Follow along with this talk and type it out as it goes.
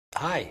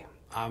Hi,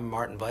 I'm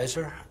Martin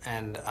Blaser,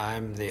 and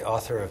I'm the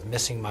author of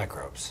Missing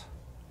Microbes.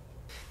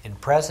 In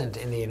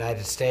the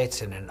United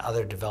States and in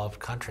other developed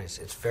countries,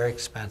 it's very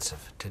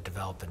expensive to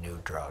develop a new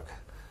drug.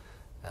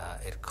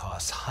 It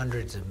costs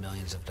hundreds of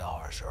millions of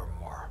dollars or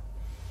more.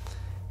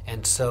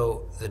 And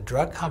so the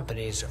drug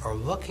companies are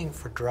looking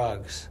for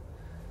drugs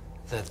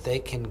that they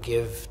can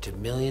give to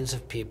millions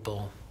of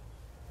people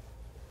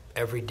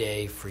every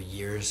day for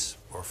years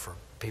or for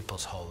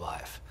people's whole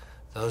life.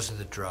 Those are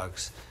the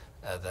drugs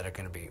that are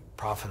going to be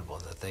profitable,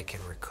 that they can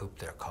recoup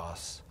their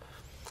costs.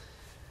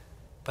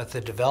 But the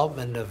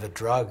development of a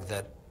drug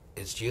that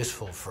is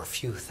useful for a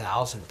few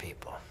thousand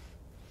people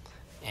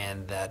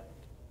and that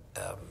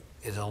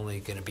is only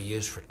going to be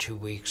used for 2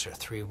 weeks or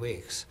 3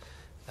 weeks,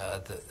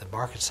 the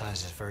market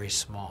size is very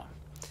small.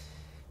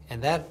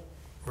 And that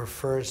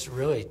refers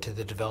really to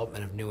the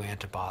development of new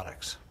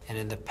antibiotics. And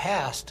in the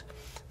past,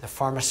 the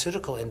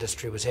pharmaceutical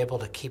industry was able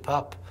to keep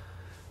up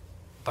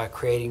by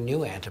creating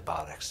new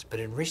antibiotics. But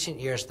in recent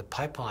years, the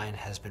pipeline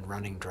has been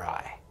running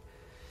dry.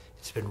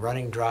 It's been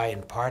running dry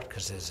in part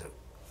because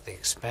the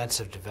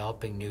expense of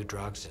developing new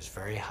drugs is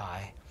very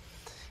high.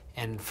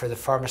 And for the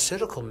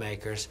pharmaceutical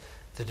makers,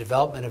 the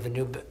development of a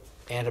new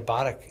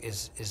antibiotic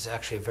is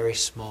actually a very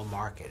small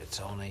market. It's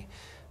only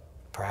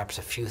perhaps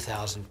a few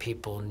thousand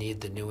people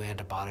need the new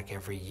antibiotic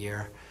every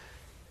year,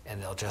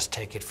 and they'll just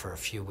take it for a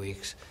few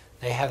weeks.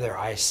 They have their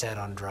eyes set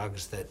on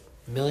drugs that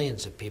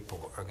millions of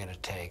people are going to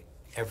take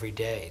every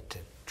day to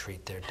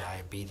treat their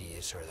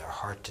diabetes or their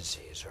heart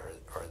disease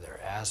or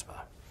their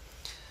asthma.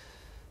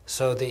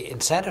 So the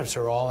incentives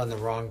are all in the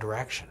wrong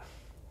direction.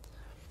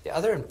 The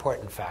other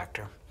important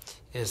factor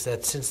is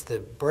that since the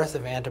birth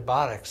of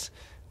antibiotics,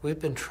 we've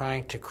been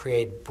trying to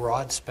create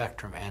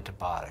broad-spectrum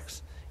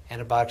antibiotics,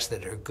 antibiotics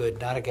that are good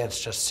not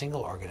against just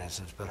single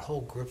organisms, but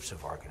whole groups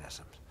of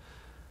organisms.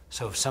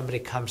 So if somebody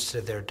comes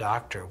to their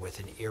doctor with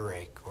an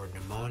earache or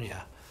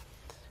pneumonia,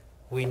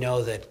 we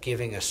know that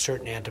giving a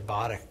certain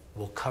antibiotic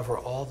will cover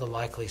all the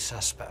likely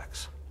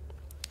suspects.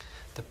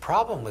 The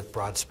problem with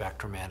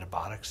broad-spectrum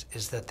antibiotics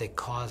is that they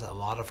cause a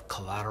lot of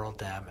collateral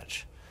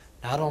damage.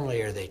 Not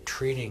only are they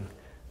treating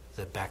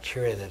the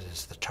bacteria that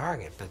is the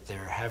target, but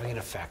they're having an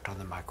effect on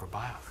the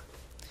microbiome.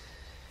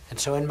 And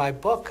so in my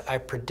book, I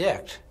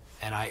predict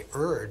and I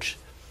urge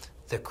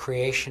the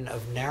creation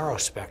of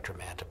narrow-spectrum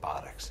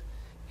antibiotics,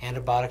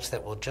 antibiotics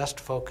that will just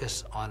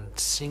focus on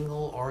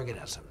single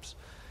organisms.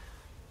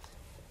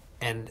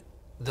 And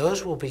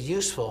those will be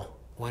useful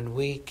when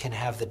we can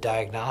have the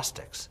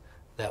diagnostics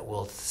that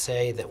will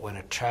say that when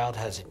a child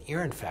has an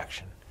ear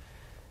infection,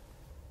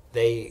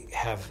 they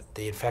have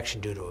the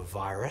infection due to a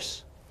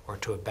virus or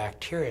to a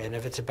bacteria, and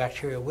if it's a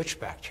bacteria, which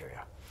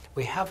bacteria?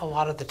 We have a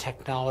lot of the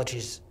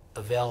technologies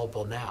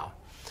available now,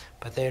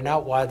 but they're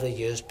not widely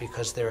used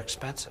because they're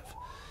expensive.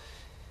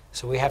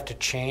 So we have to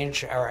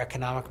change our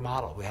economic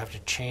model. We have to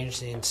change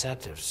the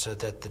incentives so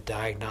that the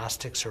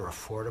diagnostics are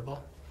affordable,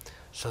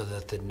 so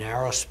that the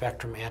narrow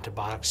spectrum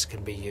antibiotics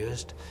can be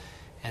used,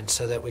 and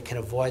so that we can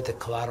avoid the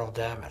collateral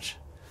damage.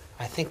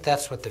 I think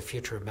that's what the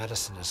future of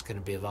medicine is going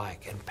to be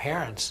like. And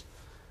parents,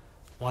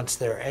 once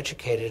they're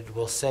educated,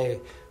 will say,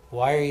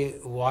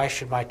 why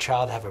should my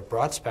child have a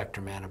broad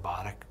spectrum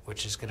antibiotic,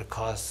 which is going to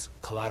cause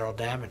collateral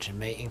damage and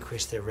may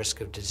increase their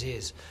risk of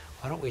disease?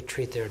 Why don't we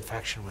treat their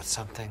infection with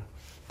something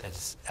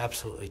that's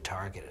absolutely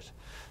targeted?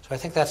 So I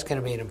think that's going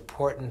to be an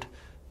important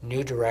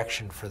new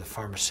direction for the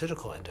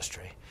pharmaceutical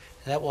industry.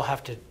 And that will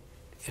have to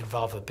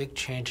involve a big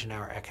change in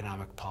our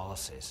economic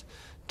policies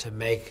to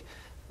make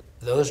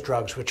those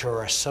drugs, which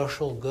are a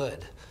social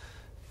good,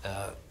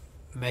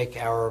 make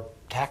our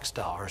tax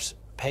dollars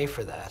pay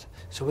for that.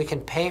 So we can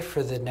pay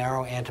for the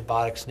narrow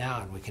antibiotics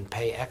now, and we can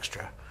pay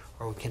extra,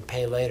 or we can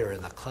pay later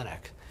in the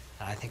clinic.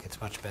 And I think it's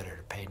much better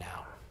to pay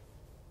now.